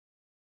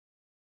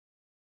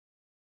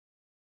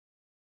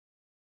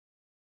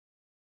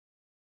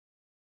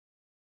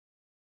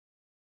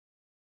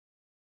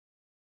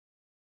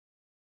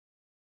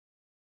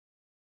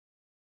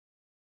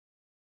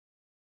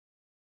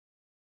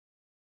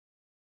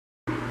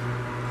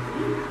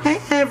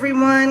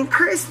everyone,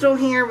 Crystal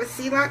here with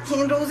Sea Light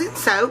Candles and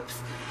Soaps,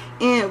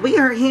 and we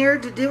are here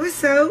to do a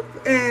soap,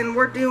 and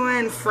we're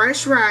doing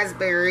fresh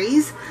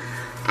raspberries.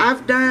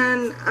 I've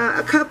done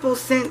a couple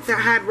scents that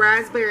had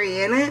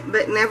raspberry in it,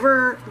 but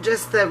never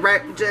just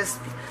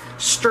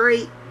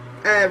straight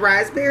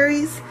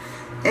raspberries.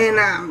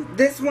 And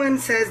this one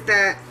says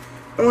that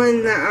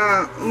on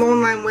the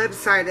online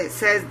website, it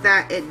says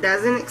that it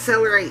doesn't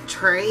accelerate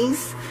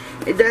trace,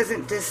 it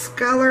doesn't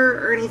discolor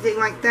or anything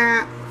like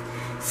that.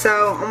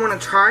 So I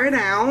want to try it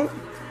out.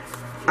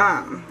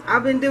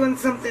 I've been doing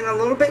something a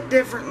little bit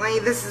differently.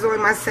 This is only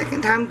my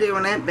second time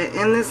doing it, but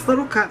in this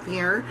little cup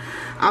here,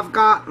 I've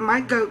got my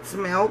goat's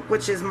milk,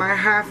 which is my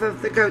half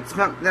of the goat's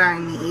milk that I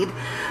need.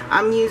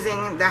 I'm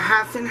using the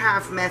half and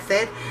half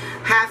method,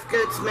 half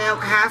goat's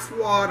milk, half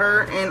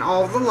water, and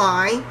all the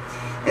lye.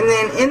 And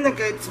then in the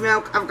goat's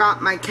milk, I've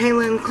got my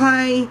kaolin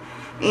clay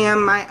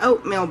and my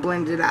oatmeal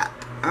blended up.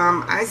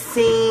 I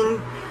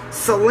seen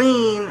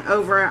Celine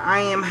over at I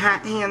Am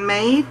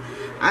Handmade.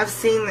 I've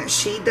seen that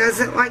she does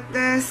it like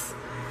this.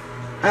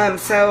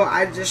 So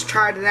I just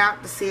tried it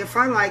out to see if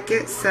I like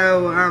it.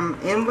 So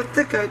in with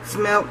the goat's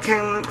milk,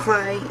 kaolin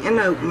clay, and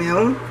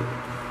oatmeal.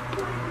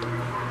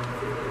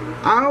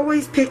 I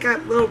always pick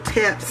up little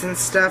tips and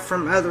stuff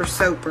from other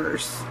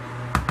soapers,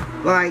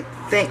 like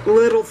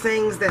little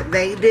things that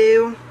they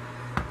do,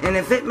 and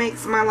if it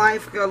makes my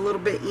life go a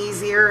little bit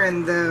easier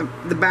and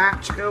the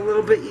batch go a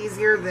little bit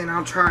easier, then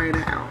I'll try it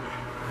out.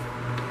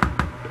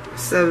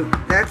 So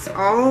that's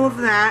all of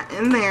that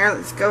in there.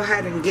 Let's go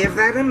ahead and give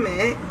that a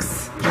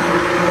mix.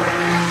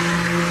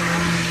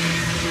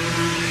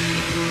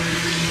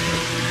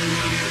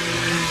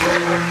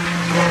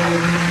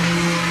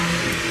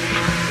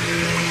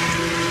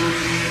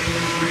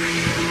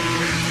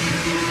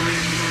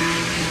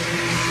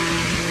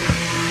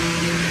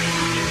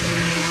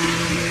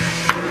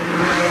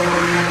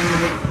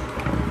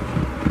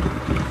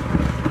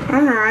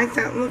 Alright,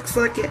 that looks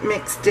like it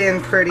mixed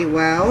in pretty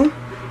well.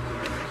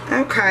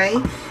 Okay,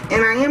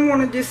 and I am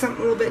going to do something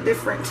a little bit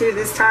different too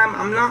this time.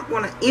 I'm not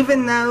going to,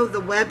 even though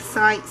the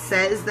website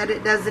says that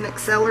it doesn't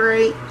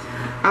accelerate,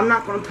 I'm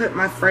not going to put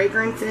my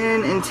fragrance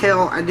in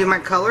until I do my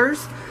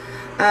colors.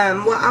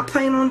 What I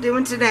plan on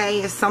doing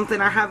today is something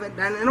I haven't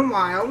done in a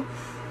while.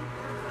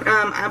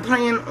 I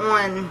plan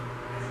on,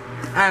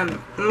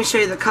 let me show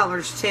you the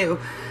colors too.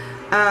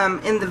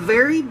 In the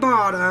very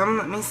bottom,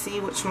 let me see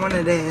which one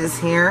it is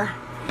here.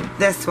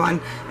 This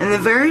one. In the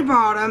very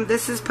bottom,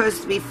 this is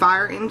supposed to be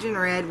Fire Engine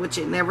Red, which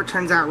it never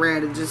turns out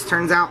red. It just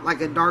turns out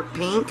like a dark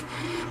pink.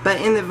 But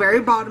in the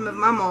very bottom of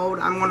my mold,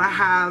 I'm going to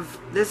have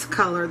this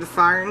color, the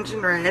Fire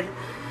Engine Red.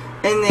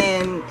 And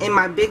then in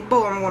my big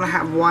bowl, I'm going to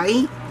have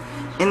white.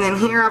 And then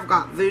here I've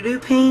got Voodoo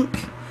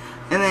Pink.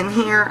 And then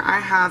here I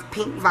have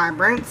Pink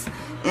Vibrance.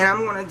 And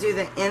I'm going to do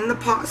the In the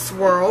Pot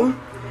Swirl.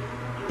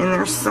 And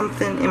there's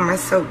something in my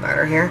soap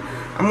butter here.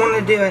 I'm going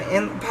to do an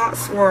In the Pot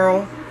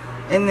Swirl,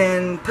 and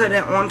then put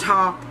it on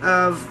top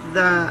of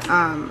the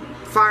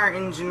Fire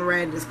Engine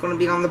Red that's going to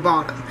be on the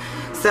bottom.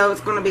 So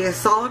it's going to be a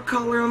solid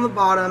color on the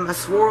bottom, a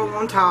swirl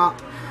on top,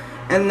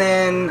 and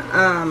then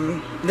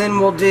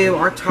we'll do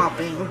our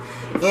topping.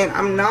 And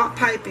I'm not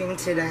piping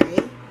today.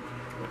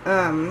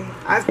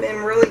 I've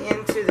been really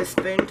into the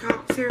spoon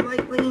tops here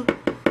lately,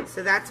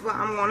 so that's what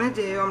I'm going to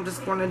do. I'm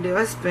just going to do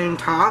a spoon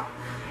top.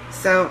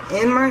 So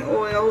in my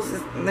oils,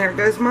 there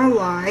goes my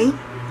lye.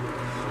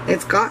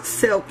 It's got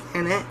silk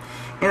in it.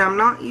 And I'm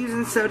not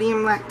using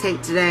sodium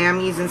lactate today.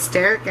 I'm using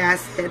stearic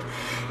acid.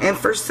 And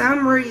for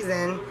some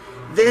reason,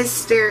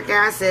 this stearic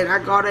acid, I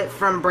got it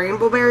from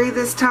Brambleberry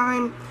this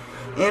time.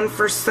 And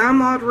for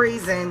some odd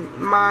reason,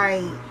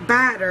 my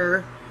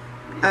batter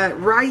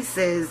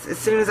rises as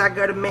soon as I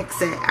go to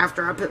mix it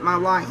after I put my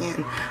lye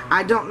in.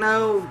 I don't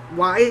know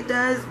why it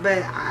does, but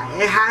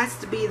it has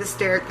to be the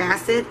stearic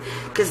acid,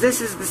 because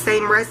this is the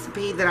same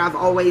recipe that I've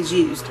always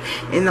used.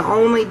 And the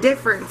only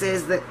difference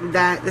is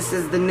that this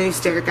is the new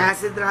stearic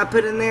acid that I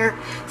put in there,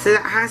 so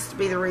that has to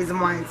be the reason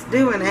why it's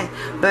doing it.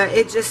 But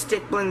it just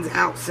stick blends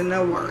out, so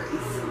no worries.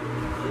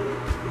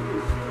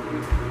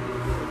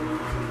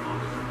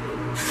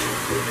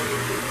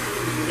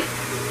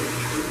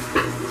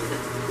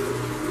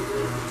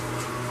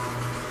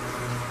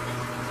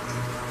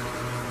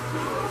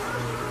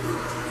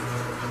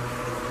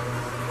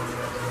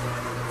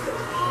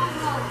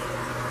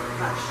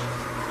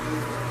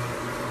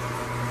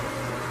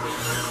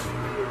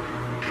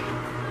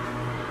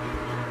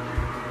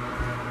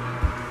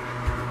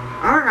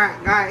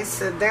 Alright guys,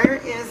 so there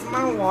is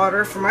my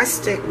water for my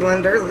stick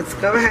blender. Let's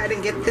go ahead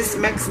and get this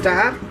mixed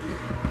up.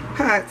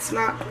 It's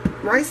not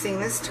ricing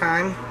this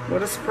time.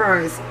 What a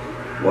surprise.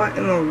 What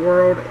in the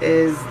world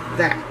is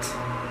that?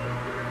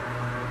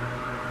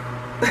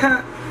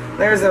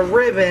 There's a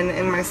ribbon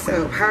in my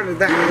soap. How did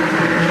that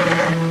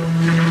happen?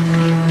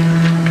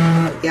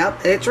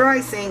 Yep, it's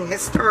ricing. It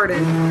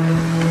started.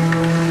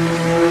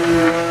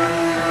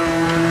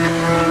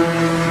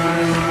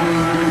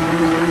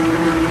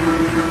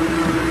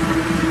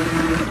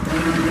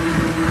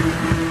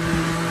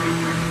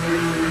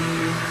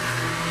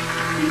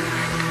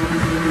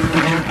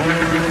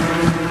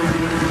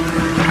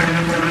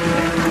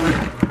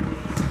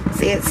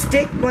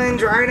 stick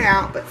blends right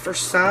out, but for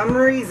some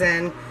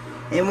reason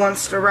it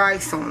wants to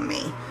rice on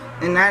me,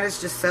 and that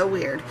is just so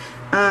weird.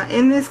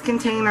 In this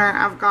container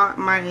I've got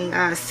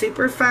my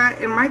super fat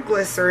and my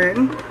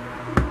glycerin.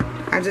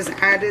 I just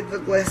added the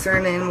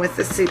glycerin in with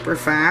the super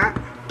fat,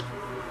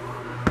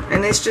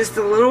 and it's just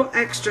a little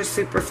extra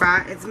super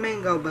fat. It's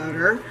mango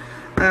butter.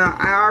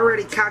 I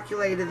already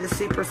calculated the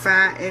super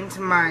fat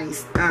into my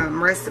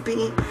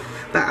recipe,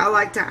 but I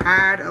like to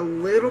add a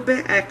little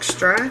bit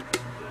extra.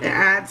 It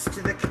adds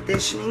to the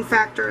conditioning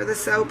factor of the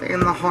soap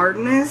and the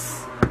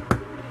hardness.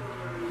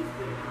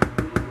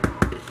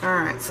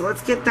 Alright, so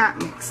let's get that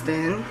mixed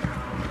in.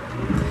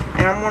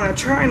 And I'm going to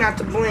try not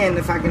to blend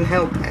if I can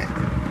help it.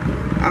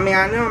 I mean,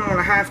 I know I'm going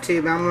to have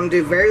to, but I'm going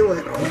to do very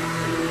little.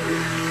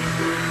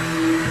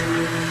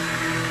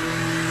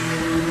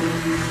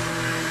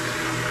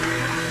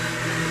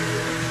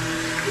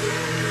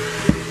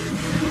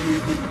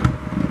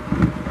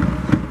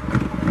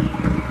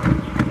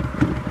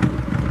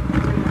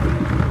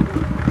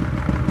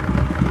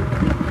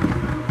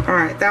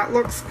 Alright, that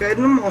looks good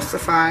and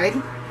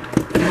emulsified.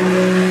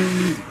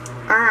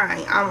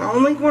 Alright, I'm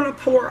only going to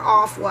pour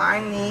off what I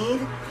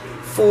need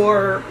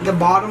for the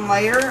bottom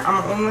layer.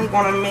 I'm only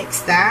going to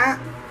mix that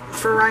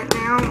for right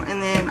now,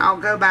 and then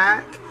I'll go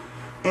back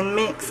and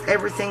mix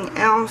everything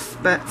else.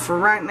 But for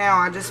right now,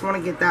 I just want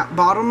to get that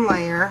bottom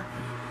layer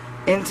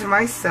into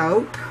my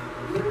soap.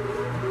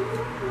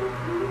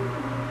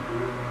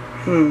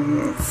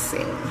 Let's see.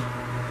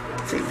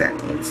 I think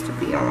that needs to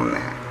be on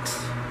that.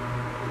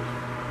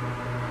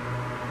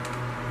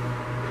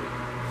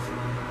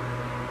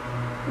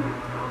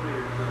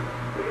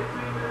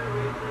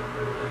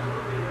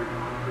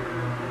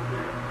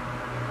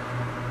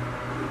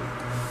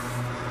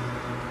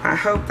 I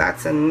hope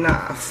that's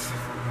enough.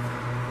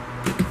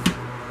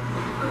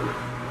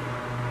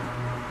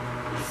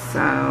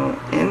 So,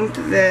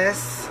 into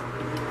this,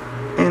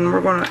 and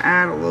we're going to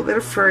add a little bit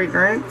of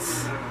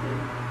fragrance.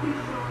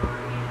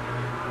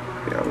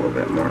 Get a little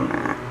bit more than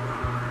that.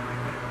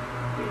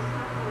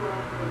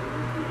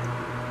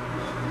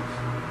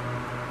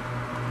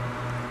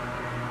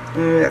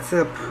 Ooh, that's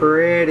a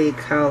pretty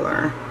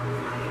color.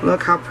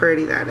 Look how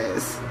pretty that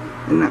is.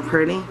 Isn't that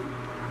pretty?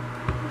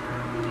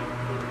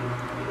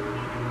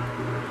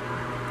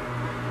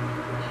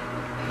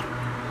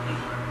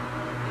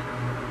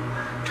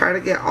 Try to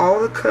get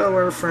all the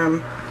color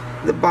from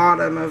the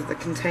bottom of the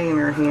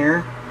container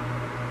here.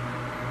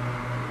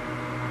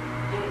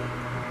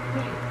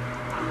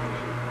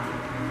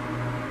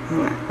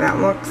 That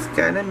looks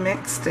good and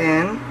mixed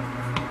in.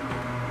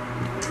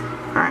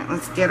 Alright,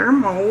 let's get our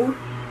mold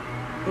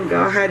and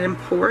go ahead and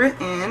pour it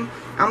in.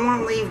 I'm going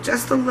to leave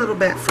just a little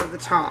bit for the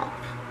top.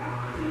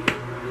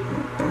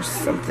 There's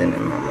something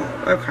in my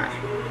mold. Okay.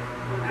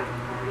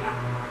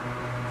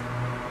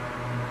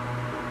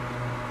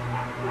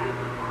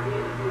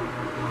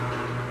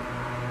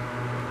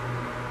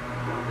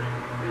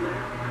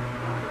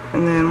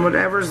 And then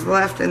whatever's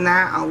left in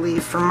that, I'll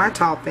leave for my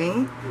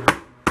topping.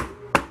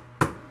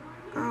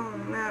 Oh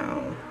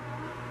no.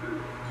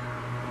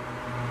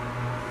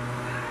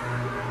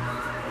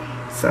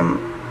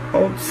 Some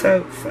old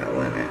soap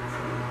fell in it.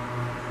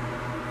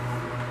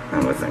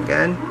 That wasn't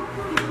good.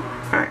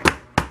 Alright.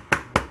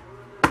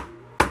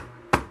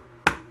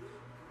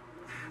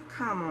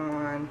 Come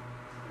on.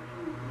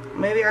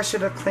 Maybe I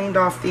should have cleaned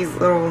off these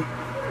little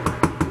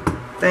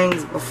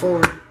things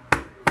before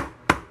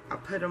I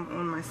put them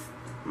on my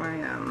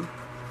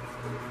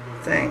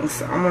thing.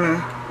 So I'm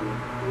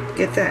gonna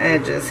get the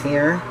edges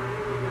here.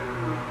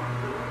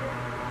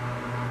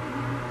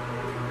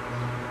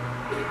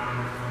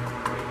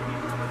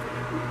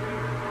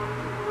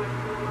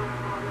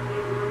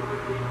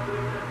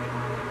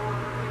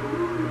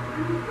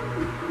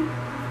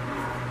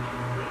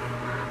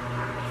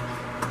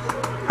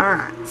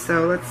 Alright,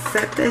 so let's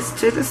set this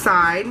to the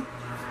side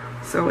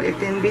so it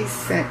can be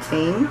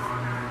setting.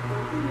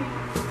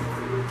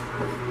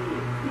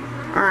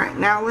 Alright,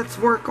 now let's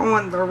work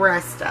on the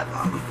rest of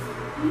them.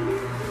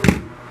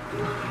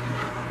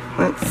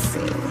 Let's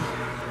see.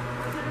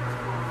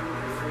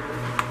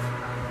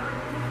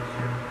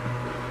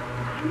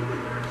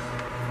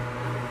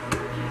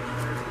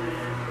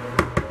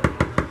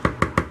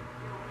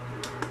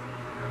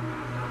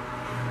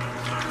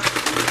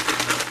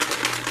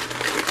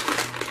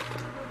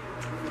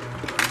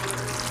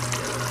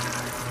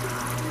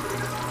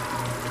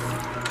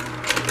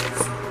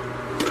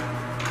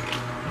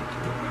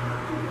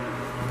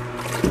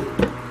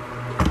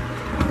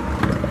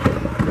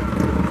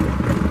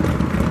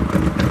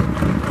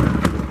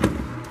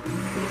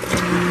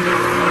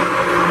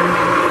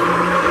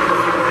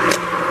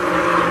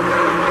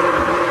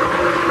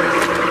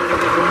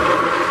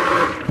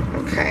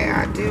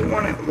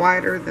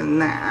 Wider than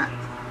that.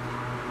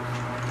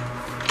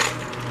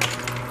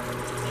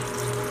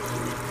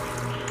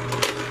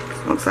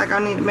 Looks like I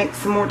need to make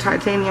some more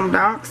titanium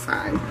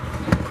dioxide.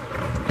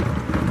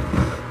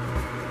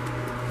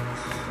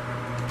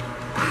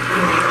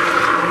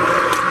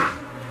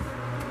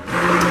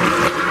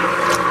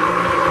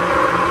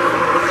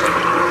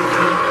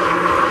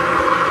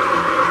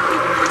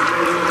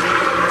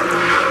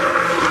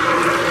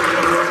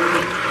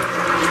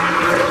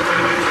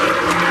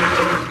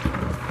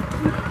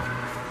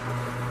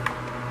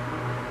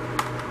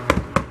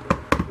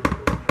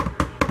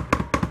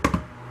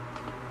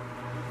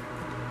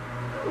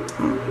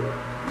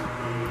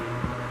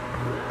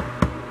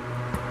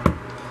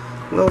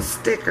 little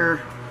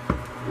sticker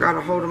got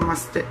a hold of my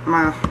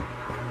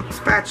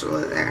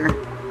spatula there.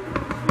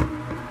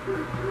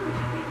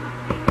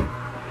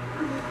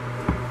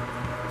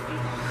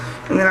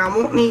 And then I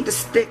won't need to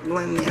stick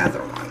blend the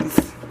other ones.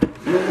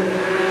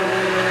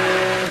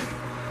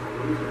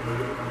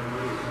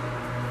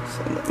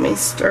 So let me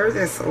stir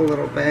this a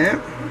little bit.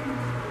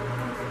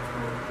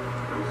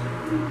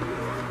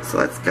 So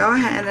let's go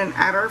ahead and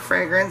add our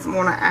fragrance. I'm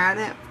going to add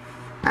it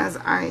as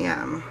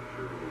I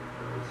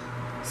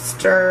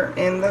stir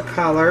in the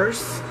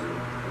colors.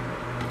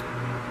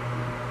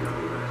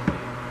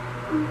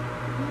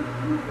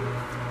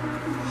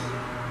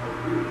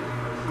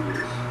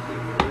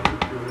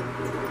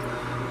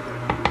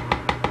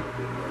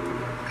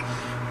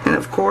 And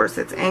of course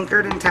it's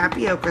anchored in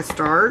tapioca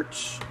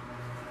starch.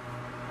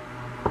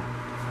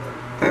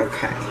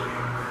 Okay.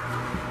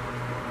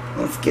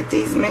 Let's get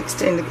these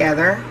mixed in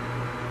together.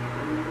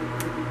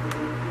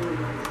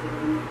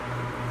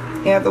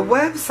 Yeah, the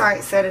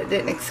website said it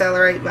didn't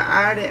accelerate, but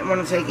I didn't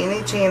want to take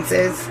any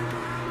chances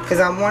because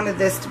I wanted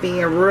this to be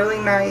a really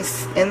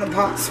nice in the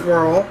pot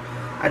swirl.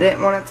 I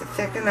didn't want it to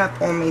thicken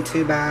up on me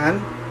too bad.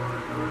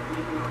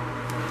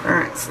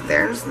 Alright, so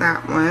there's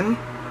that one.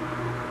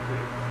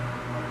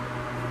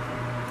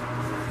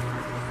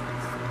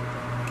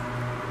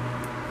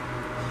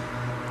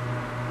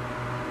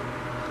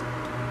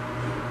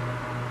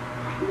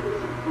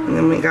 And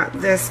then we got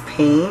this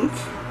pink.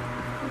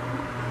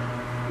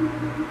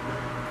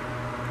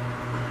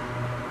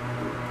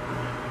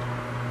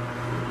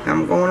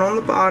 I'm going on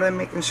the bottom,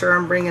 making sure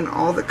I'm bringing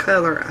all the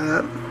color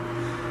up.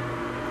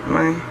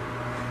 My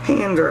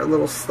hands are a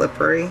little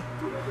slippery.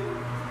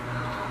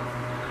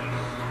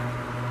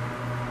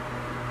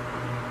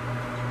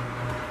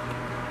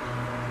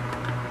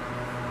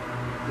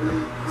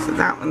 So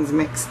that one's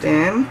mixed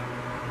in.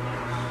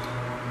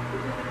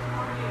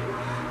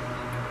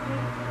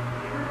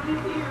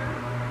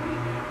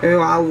 Ooh,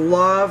 I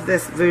love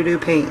this voodoo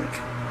pink.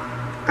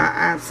 I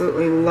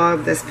absolutely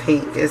love this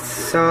pink. It's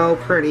so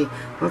pretty.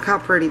 Look how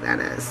pretty that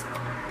is.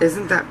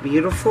 Isn't that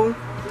beautiful?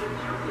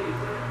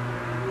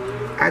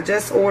 I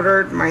just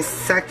ordered my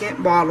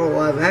second bottle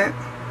of it.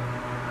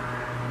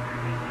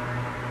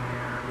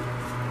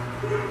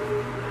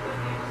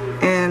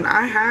 And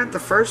I had the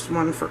first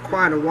one for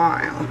quite a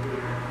while.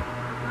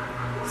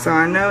 So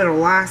I know it'll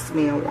last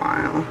me a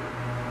while.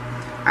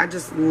 I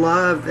just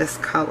love this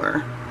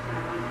color.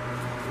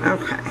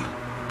 Okay.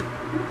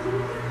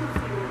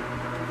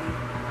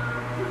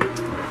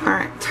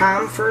 Alright,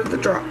 time for the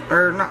drop,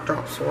 or not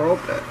drop swirl,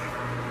 but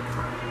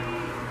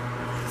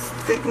it's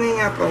thickening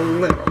up a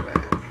little bit.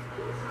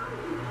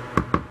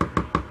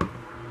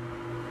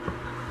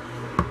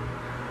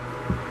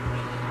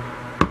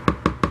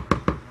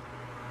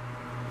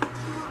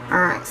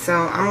 Alright, so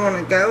I'm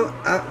going to go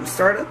up and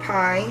start up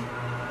high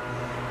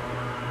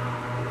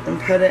and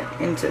put it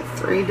into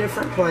 3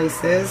 different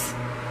places.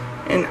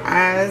 And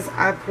as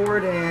I pour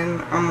it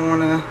in, I'm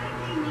going to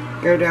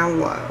go down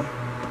low.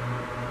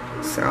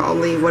 So I'll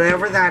leave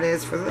whatever that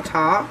is for the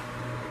top.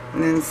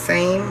 And then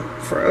same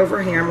for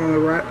over here. I'm going to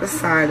go right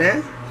beside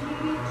it.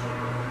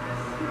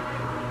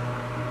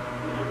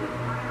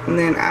 And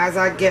then as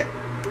I get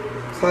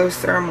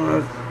closer, I'm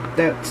going to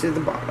go to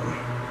the bottom.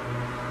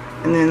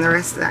 And then the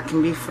rest of that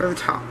can be for the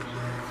top.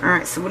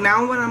 Alright, so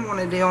now what I'm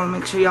going to do, I want to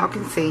make sure y'all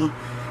can see,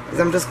 is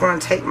I'm just going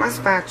to take my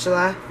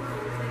spatula.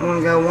 I'm going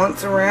to go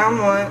once around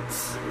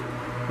once,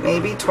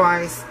 maybe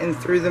twice, and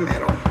through the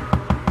middle.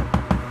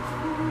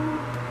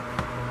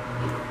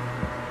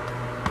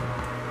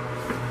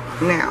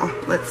 Now,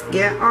 let's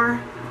get our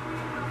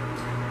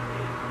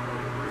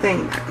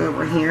thing back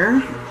over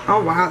here.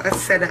 Oh wow,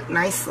 that's set up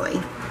nicely.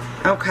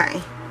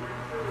 Okay.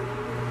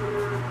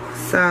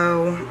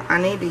 So, I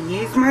need to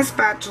use my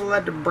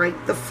spatula to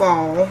break the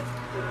fall.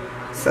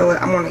 So,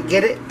 I'm going to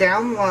get it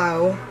down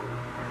low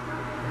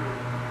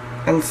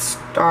and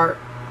start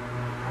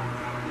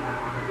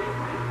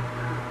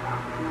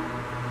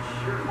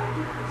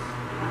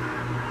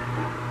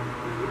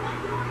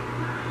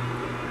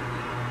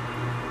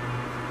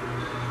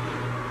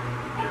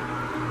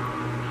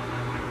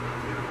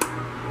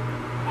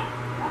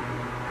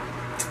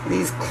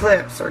these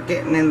clips are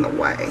getting in the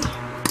way.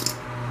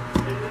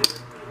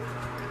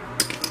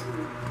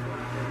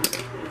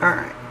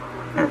 Alright,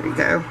 there we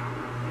go.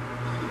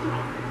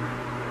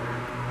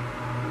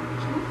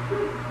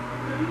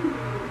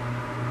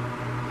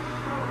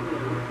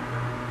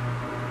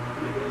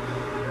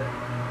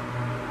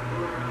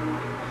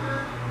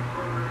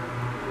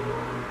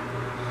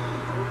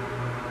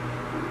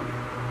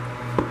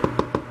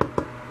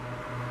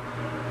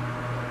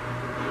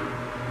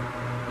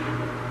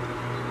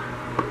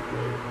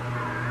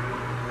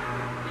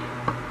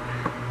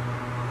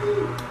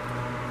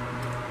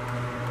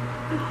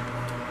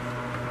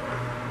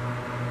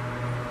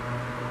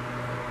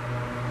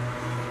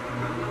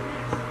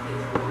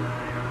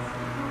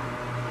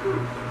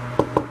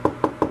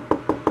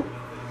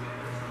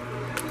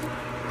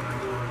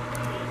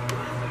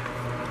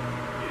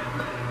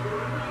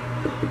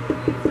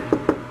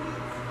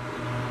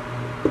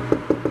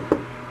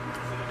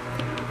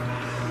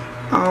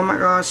 Oh my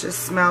gosh, it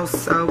smells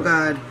so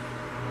good.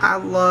 I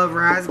love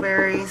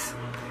raspberries.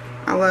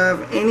 I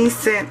love any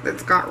scent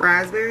that's got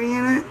raspberry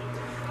in it.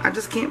 I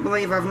just can't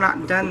believe I've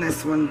not done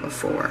this one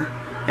before.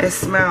 It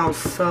smells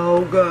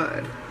so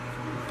good.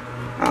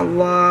 I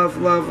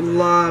love, love,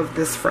 love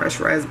this fresh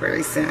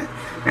raspberry scent.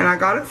 And I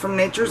got it from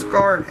Nature's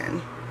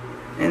Garden.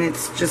 And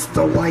it's just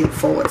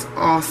delightful. It's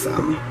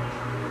awesome.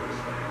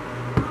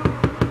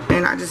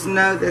 And I just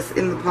know this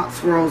In the Pot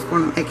swirl is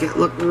going to make it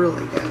look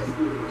really good.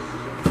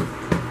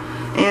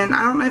 And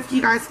I don't know if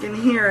you guys can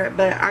hear it,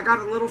 but I got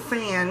a little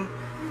fan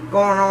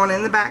going on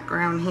in the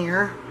background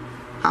here.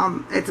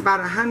 It's about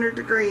 100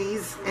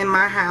 degrees in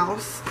my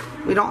house.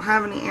 We don't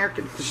have any air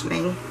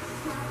conditioning.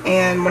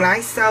 And when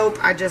I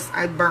soap, I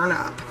burn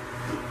up.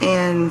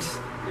 And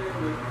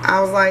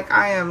I was like,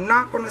 I am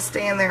not going to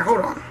stand there.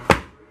 Hold on.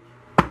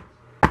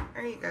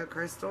 There you go,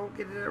 Crystal.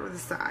 Get it over the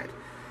side.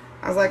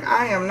 I was like,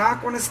 I am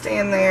not going to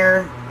stand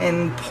there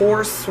and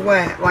pour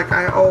sweat like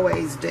I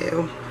always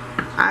do.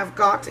 I've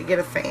got to get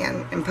a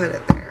fan and put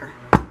it there.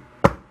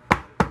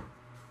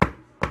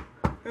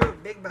 Ooh,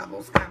 big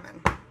bubbles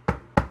coming.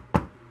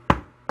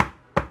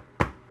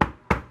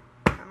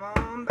 Come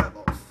on,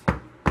 bubbles.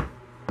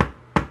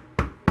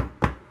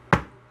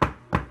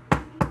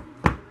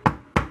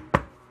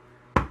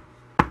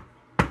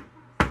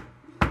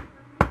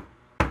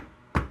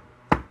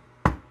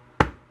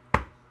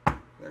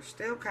 They're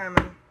still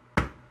coming.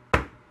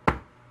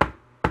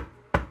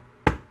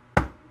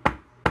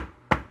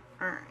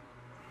 Alright.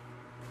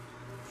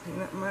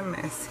 Clean up my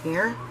mess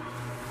here.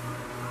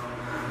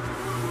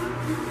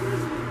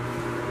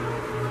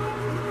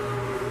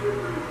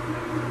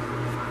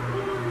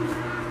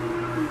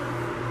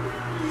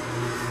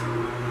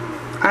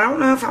 I don't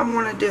know if I'm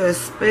going to do a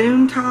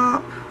spoon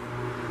top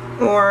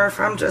or if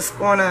I'm just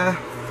going to,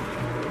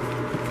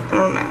 I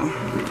don't know.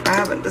 I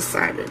haven't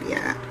decided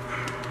yet.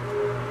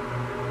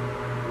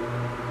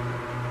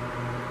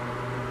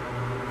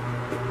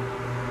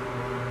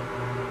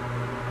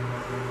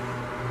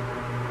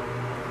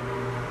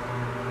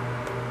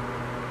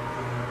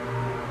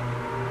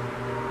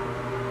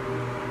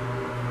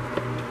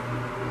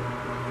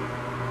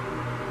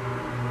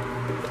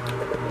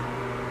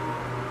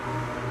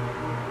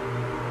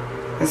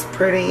 This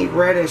pretty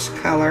reddish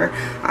color.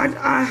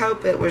 I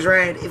hope it was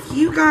red. If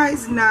you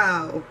guys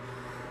know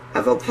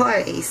of a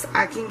place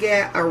I can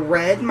get a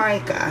red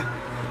mica,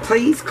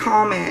 please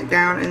comment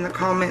down in the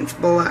comments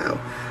below.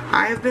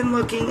 I have been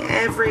looking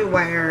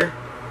everywhere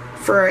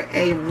for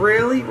a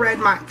really red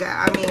mica.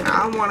 I mean,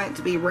 I want it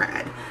to be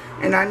red.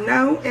 And I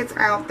know it's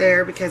out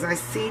there because I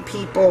see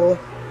people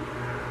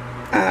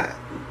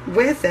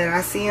with it.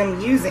 I see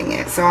them using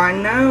it. So I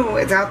know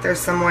it's out there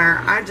somewhere.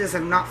 I just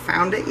have not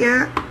found it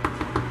yet.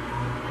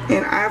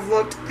 And I've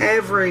looked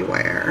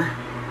everywhere.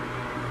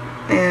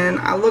 And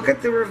I look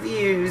at the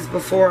reviews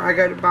before I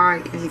go to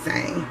buy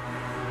anything.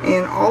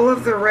 And all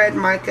of the red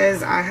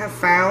micas I have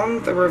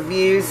found, the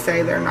reviews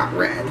say they're not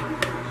red.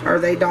 Or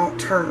they don't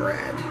turn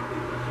red.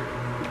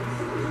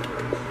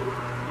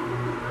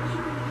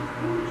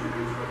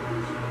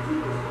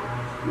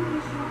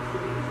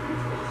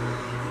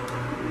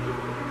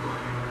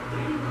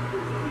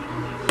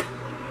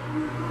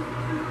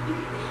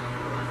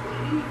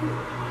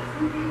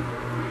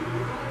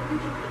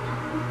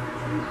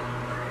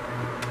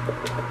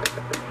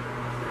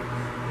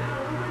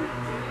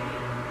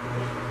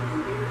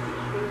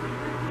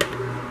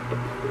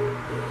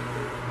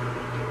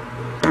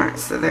 Alright,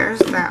 so there's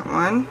that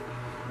one.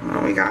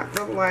 Now we got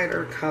the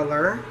lighter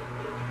color.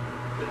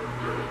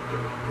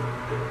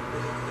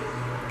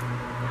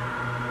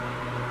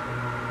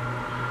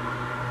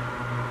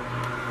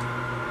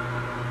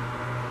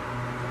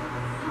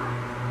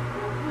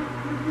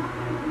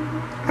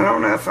 I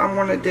don't know if I'm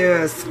going to do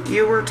a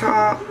skewer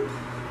top,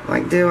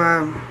 like do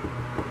a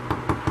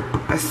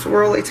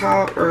swirly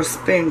top or a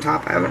spoon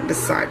top. I haven't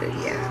decided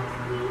yet.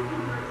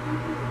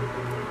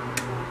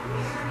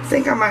 I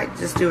think I might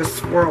just do a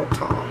swirl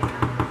top.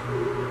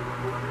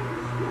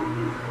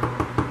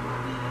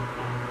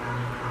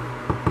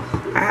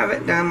 I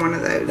haven't done one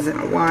of those in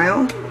a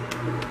while.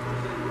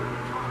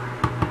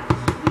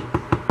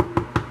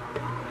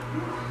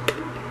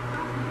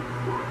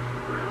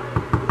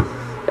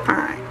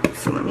 Alright,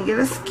 so let me get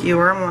a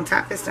skewer. I'm going to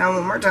tap this down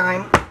one more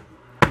time.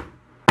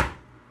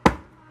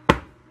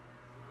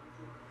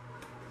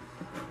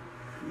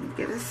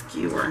 Get a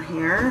skewer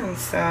here, and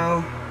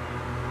so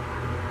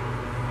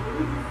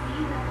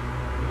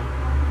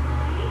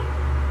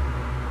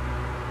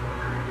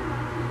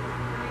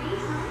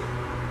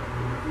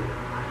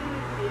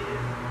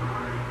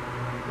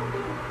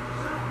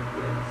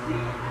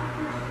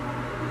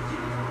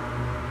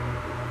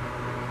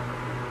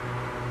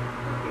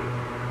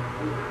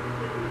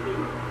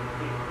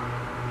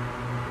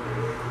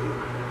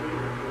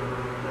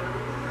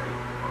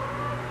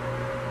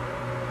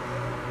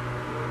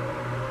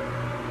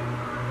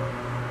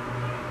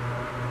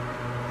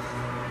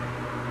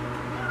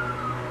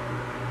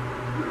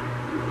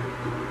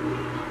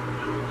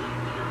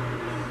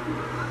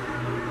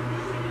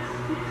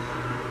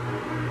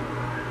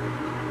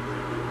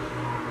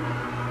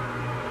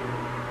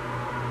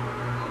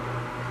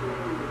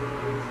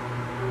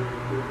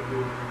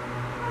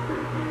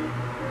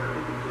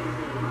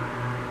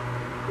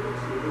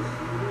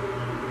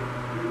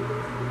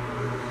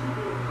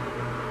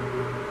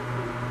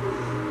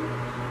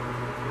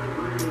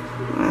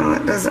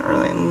doesn't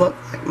really look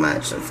like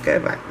much. Let's go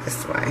back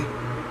this way.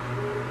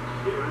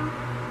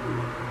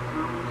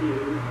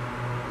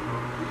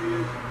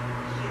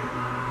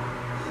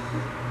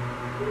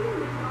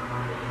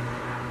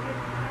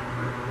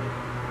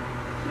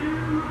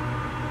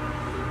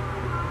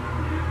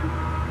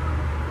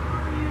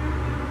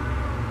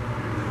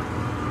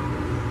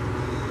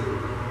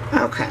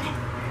 Okay.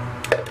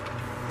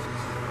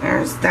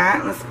 There's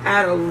that. Let's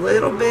add a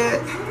little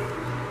bit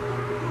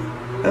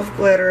of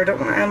glitter. I don't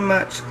want to add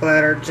much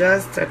glitter,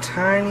 just a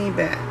tiny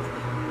bit.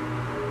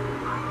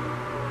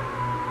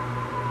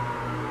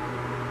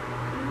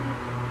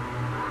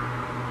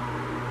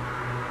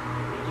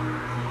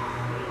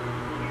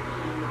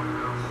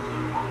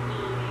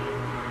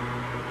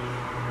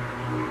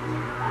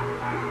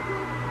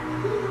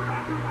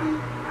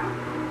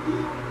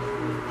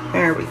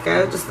 There we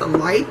go, just a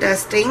light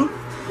dusting.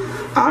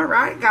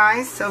 Alright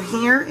guys, so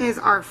here is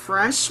our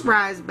fresh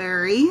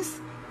raspberries.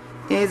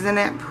 Isn't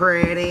it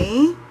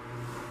pretty?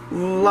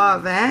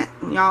 Love it.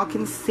 Y'all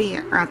can see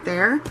it right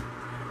there.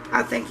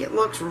 I think it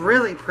looks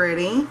really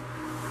pretty.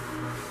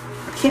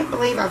 I can't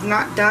believe I've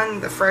not done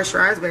the fresh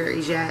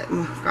raspberries yet.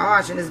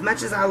 Gosh, and as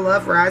much as I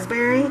love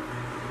raspberry,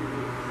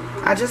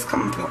 I just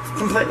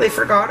completely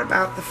forgot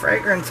about the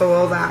fragrance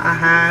oil that I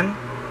had.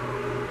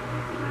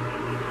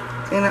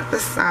 Clean up the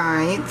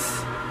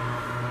sides.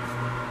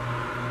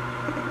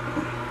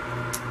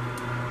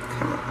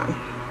 Come on.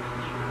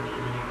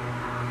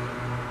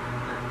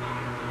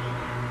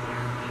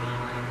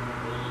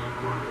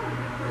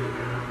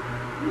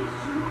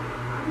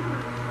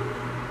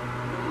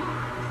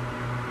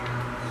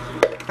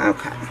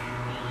 Okay.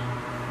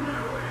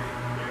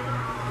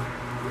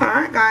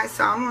 Alright guys,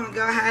 so I'm going to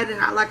go ahead and,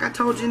 like I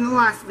told you in the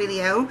last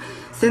video,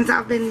 since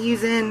I've been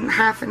using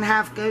half and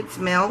half goat's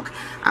milk,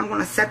 I'm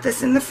going to set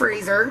this in the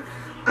freezer.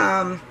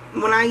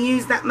 When I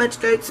use that much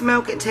goat's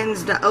milk, it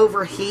tends to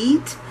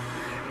overheat.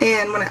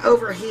 And when it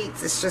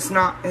overheats, it's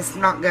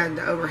not good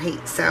to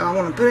overheat. So I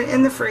want to put it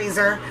in the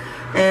freezer,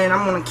 and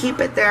I'm going to keep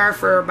it there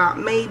for about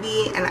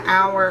maybe an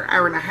hour,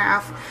 hour and a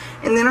half.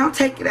 And then I'll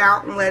take it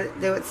out and let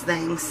it do its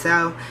thing.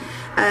 So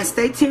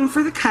stay tuned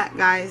for the cut,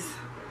 guys.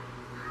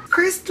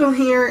 Crystal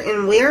here,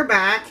 and we're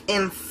back,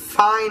 and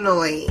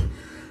finally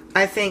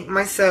I think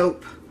my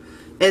soap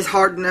is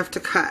hard enough to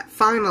cut.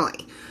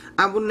 Finally.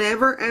 I will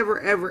never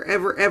ever ever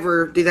ever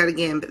ever do that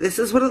again, but this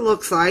is what it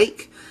looks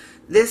like.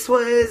 This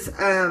was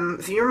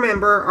if you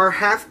remember, our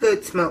half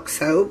goat's milk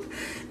soap,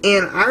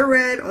 and I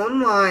read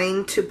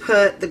online to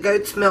put the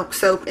goat's milk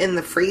soap in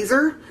the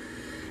freezer,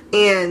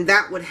 and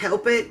that would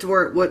help it to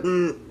where it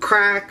wouldn't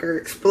crack or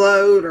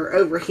explode or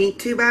overheat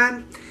too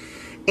bad.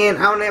 And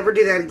I'll never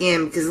do that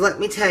again, because let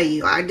me tell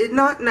you, I did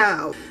not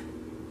know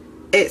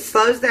it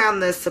slows down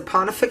the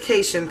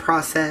saponification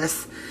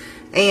process.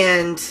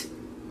 And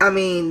I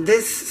mean,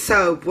 this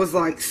soap was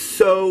like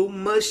so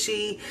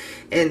mushy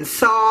and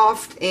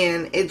soft,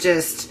 and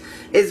it's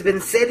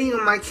been sitting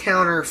on my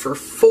counter for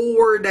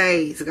 4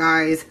 days,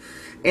 guys.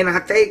 And I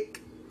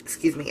think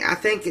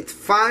it's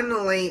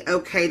finally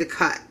okay to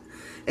cut.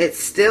 It's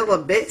still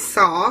a bit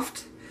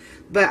soft,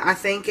 but I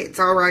think it's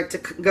alright to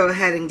go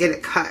ahead and get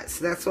it cut.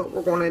 So that's what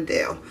we're going to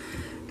do.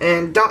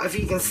 And if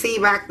you can see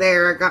back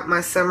there, I got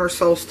my summer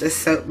solstice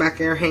soap back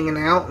there hanging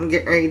out. I'm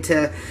getting ready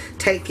to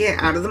take it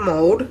out of the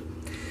mold.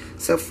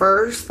 So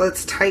first,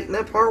 let's tighten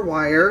up our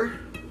wire.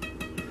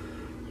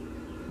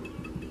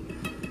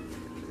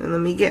 And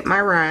let me get my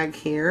rag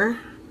here.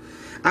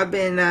 I've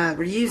been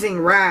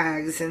using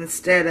rags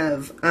instead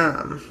of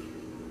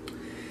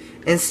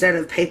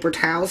paper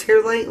towels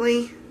here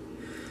lately.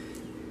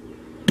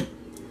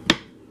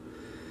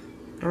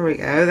 There we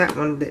go. That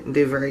one didn't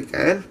do very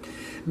good.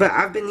 But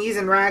I've been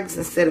using rags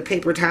instead of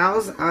paper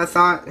towels. I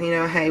thought, you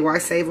know, hey, why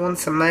save on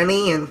some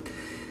money and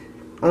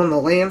on the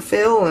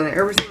landfill and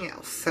everything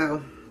else.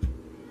 So,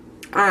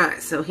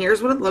 alright, so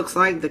here's what it looks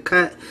like.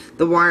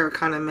 The wire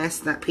kind of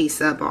messed that piece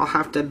up. I'll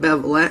have to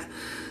bevel it.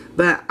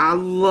 But I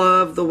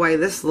love the way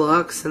this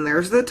looks. And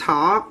there's the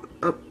top.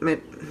 Oh,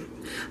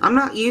 I'm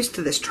not used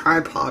to this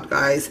tripod,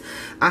 guys.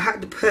 I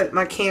had to put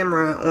my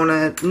camera on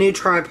a new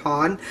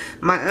tripod.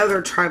 My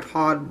other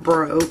tripod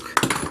broke.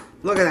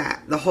 Look at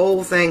that. The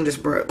whole thing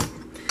just broke.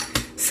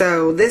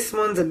 So this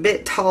one's a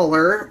bit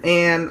taller,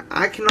 and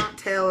I cannot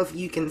tell if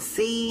you can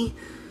see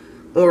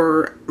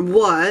or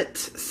what.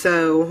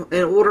 So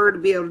in order to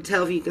be able to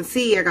tell if you can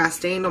see, I gotta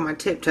stand on my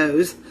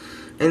tiptoes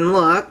and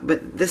look.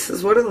 But this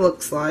is what it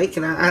looks like,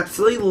 and I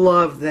absolutely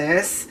love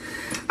this.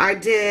 I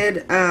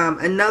did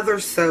another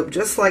soap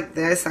just like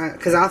this,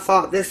 because I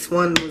thought this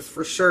one was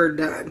for sure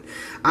done.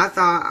 I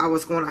thought I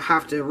was going to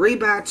have to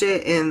rebatch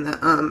it in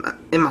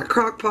my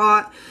crock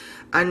pot.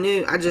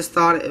 I just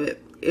thought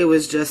it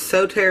was just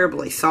so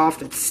terribly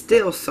soft. It's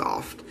still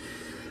soft,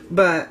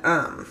 but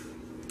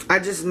I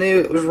just knew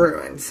it was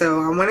ruined.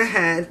 So I went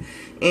ahead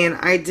and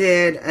I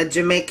did a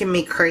Jamaican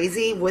Me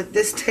Crazy with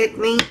this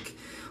technique,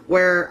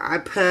 where I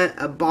put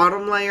a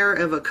bottom layer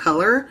of a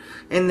color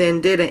and then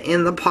did an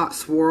in the pot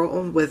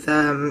swirl with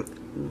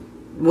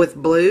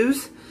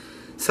blues.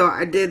 So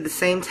I did the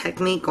same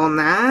technique on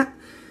that.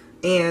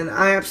 and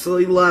I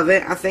absolutely love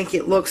it. I think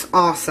it looks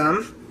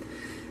awesome.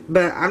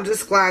 But I'm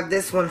just glad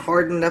this one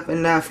hardened up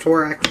enough to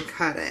where I can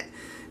cut it.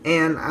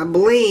 And I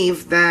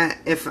believe that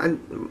if I,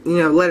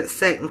 let it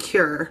set and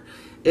cure,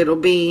 it'll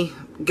be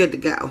good to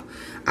go.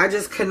 I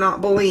just could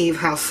not believe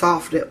how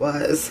soft it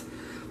was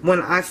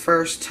when I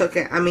first took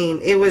it. I mean,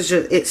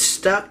 it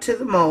stuck to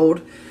the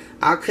mold.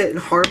 I couldn't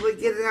hardly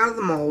get it out of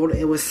the mold.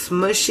 It was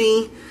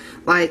smushy.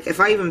 Like, if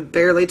I even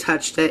barely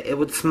touched it, it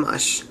would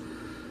smush.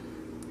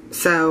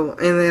 So,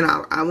 and then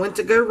I went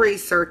to go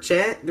research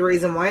it. The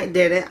reason why it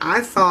did it, I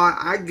thought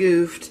I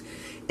goofed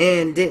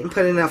and didn't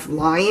put enough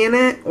lye in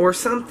it or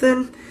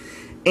something.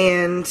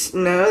 And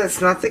no, that's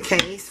not the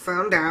case.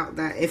 Found out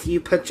that if you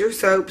put your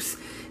soaps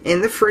in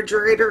the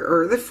refrigerator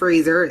or the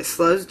freezer, it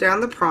slows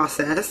down the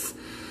process.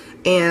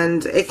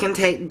 And it can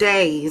take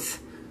days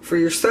for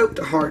your soap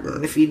to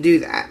harden if you do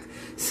that.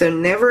 So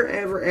never,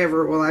 ever,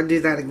 ever will I do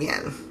that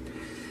again.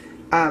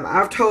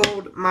 I've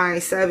told my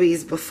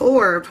subbies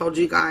before, I've told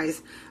you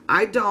guys,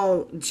 I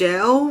don't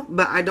gel,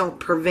 but I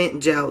don't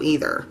prevent gel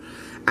either.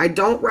 I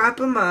don't wrap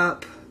them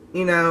up,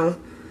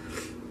 and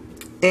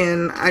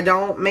I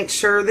don't make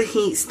sure the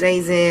heat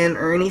stays in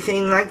or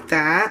anything like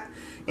that.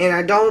 And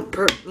I don't,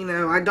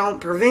 I don't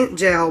prevent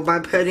gel by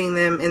putting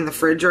them in the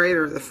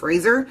refrigerator or the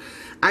freezer.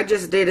 I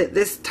just did it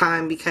this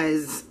time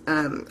because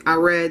I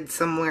read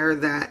somewhere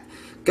that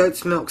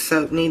goat's milk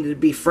soap needed to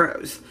be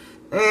froze.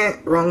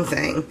 Wrong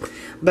thing.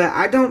 But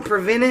I don't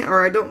prevent it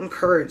or I don't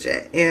encourage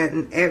it.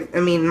 And, I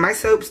mean, my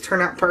soaps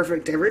turn out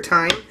perfect every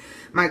time.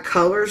 My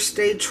colors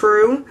stay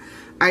true.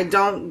 I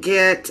don't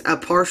get a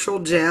partial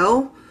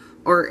gel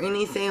or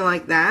anything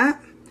like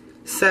that.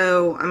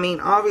 So, I mean,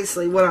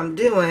 obviously what I'm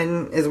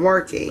doing is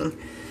working.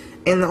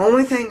 And the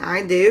only thing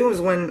I do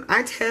is when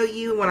I tell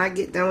you when I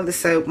get done with the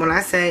soap, when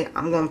I say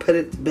I'm going to put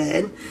it to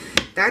bed,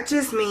 that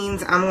just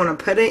means I'm going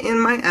to put it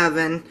in my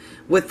oven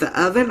with the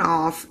oven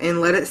off and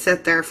let it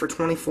sit there for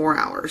 24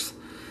 hours.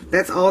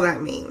 That's all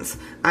that means.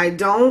 I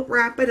don't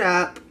wrap it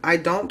up. I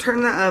don't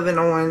turn the oven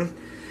on.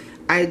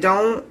 I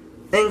don't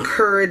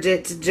encourage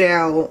it to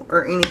gel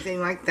or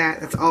anything like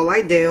that. That's all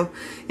I do.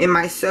 And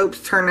my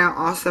soaps turn out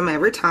awesome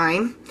every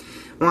time.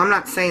 Well, I'm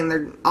not saying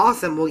they're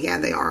awesome. Well, yeah,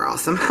 they are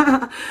awesome.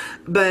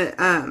 But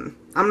I'm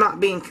not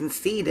being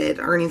conceited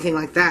or anything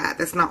like that.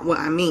 That's not what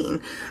I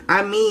mean.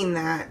 I mean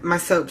that my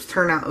soaps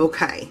turn out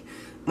okay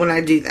when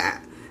I do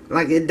that.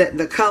 Like,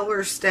 the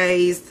color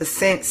stays, the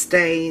scent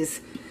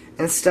stays,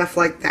 and stuff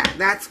like that.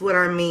 That's what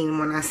I mean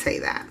when I say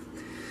that.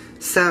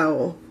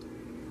 So,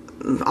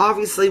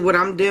 obviously what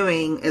I'm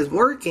doing is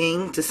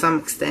working to some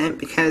extent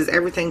because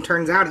everything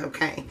turns out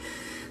okay.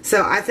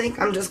 So, I think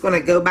I'm just going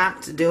to go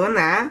back to doing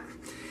that.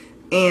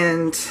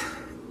 And,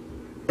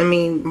 I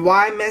mean,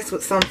 why mess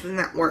with something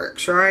that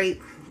works, right?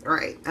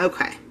 Right,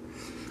 okay.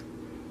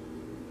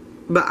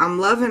 But I'm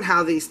loving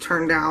how these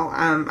turned out.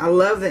 I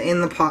love the in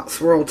the pot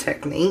swirl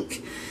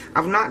technique.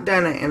 I've not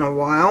done it in a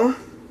while.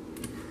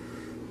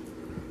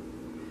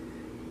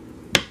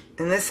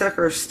 And this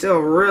sucker is still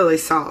really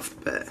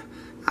soft, but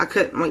I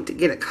couldn't wait to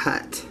get it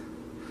cut.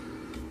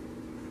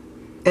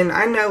 And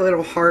I know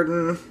it'll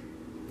harden.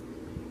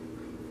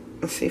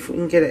 Let's see if we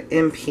can get an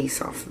end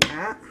piece off of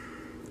that.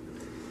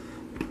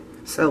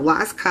 So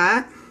last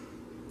cut.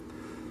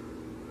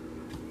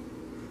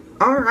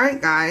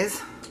 Alright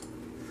guys.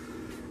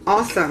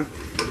 Awesome.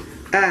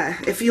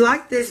 If you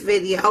like this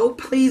video,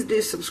 please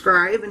do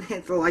subscribe and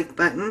hit the like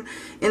button.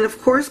 And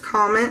of course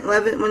comment.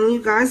 Love it when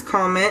you guys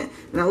comment.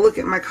 Now look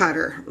at my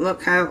cutter.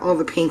 Look how all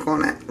the pink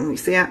on it. Let me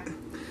see that?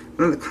 I'm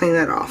going to clean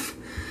that off.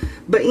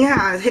 But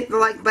yeah, hit the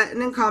like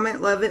button and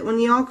comment. Love it when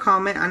you all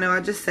comment. I know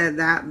I just said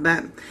that,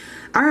 but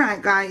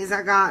alright guys,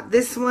 I got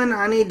this one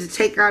I need to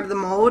take out of the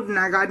mold, and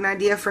I got an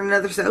idea for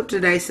another soap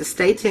today, so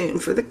stay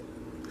tuned for the...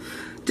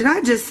 Did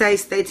I just say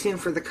stay tuned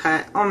for the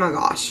cut? Oh my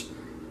gosh.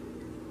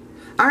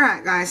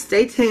 Alright guys,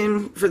 stay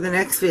tuned for the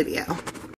next video.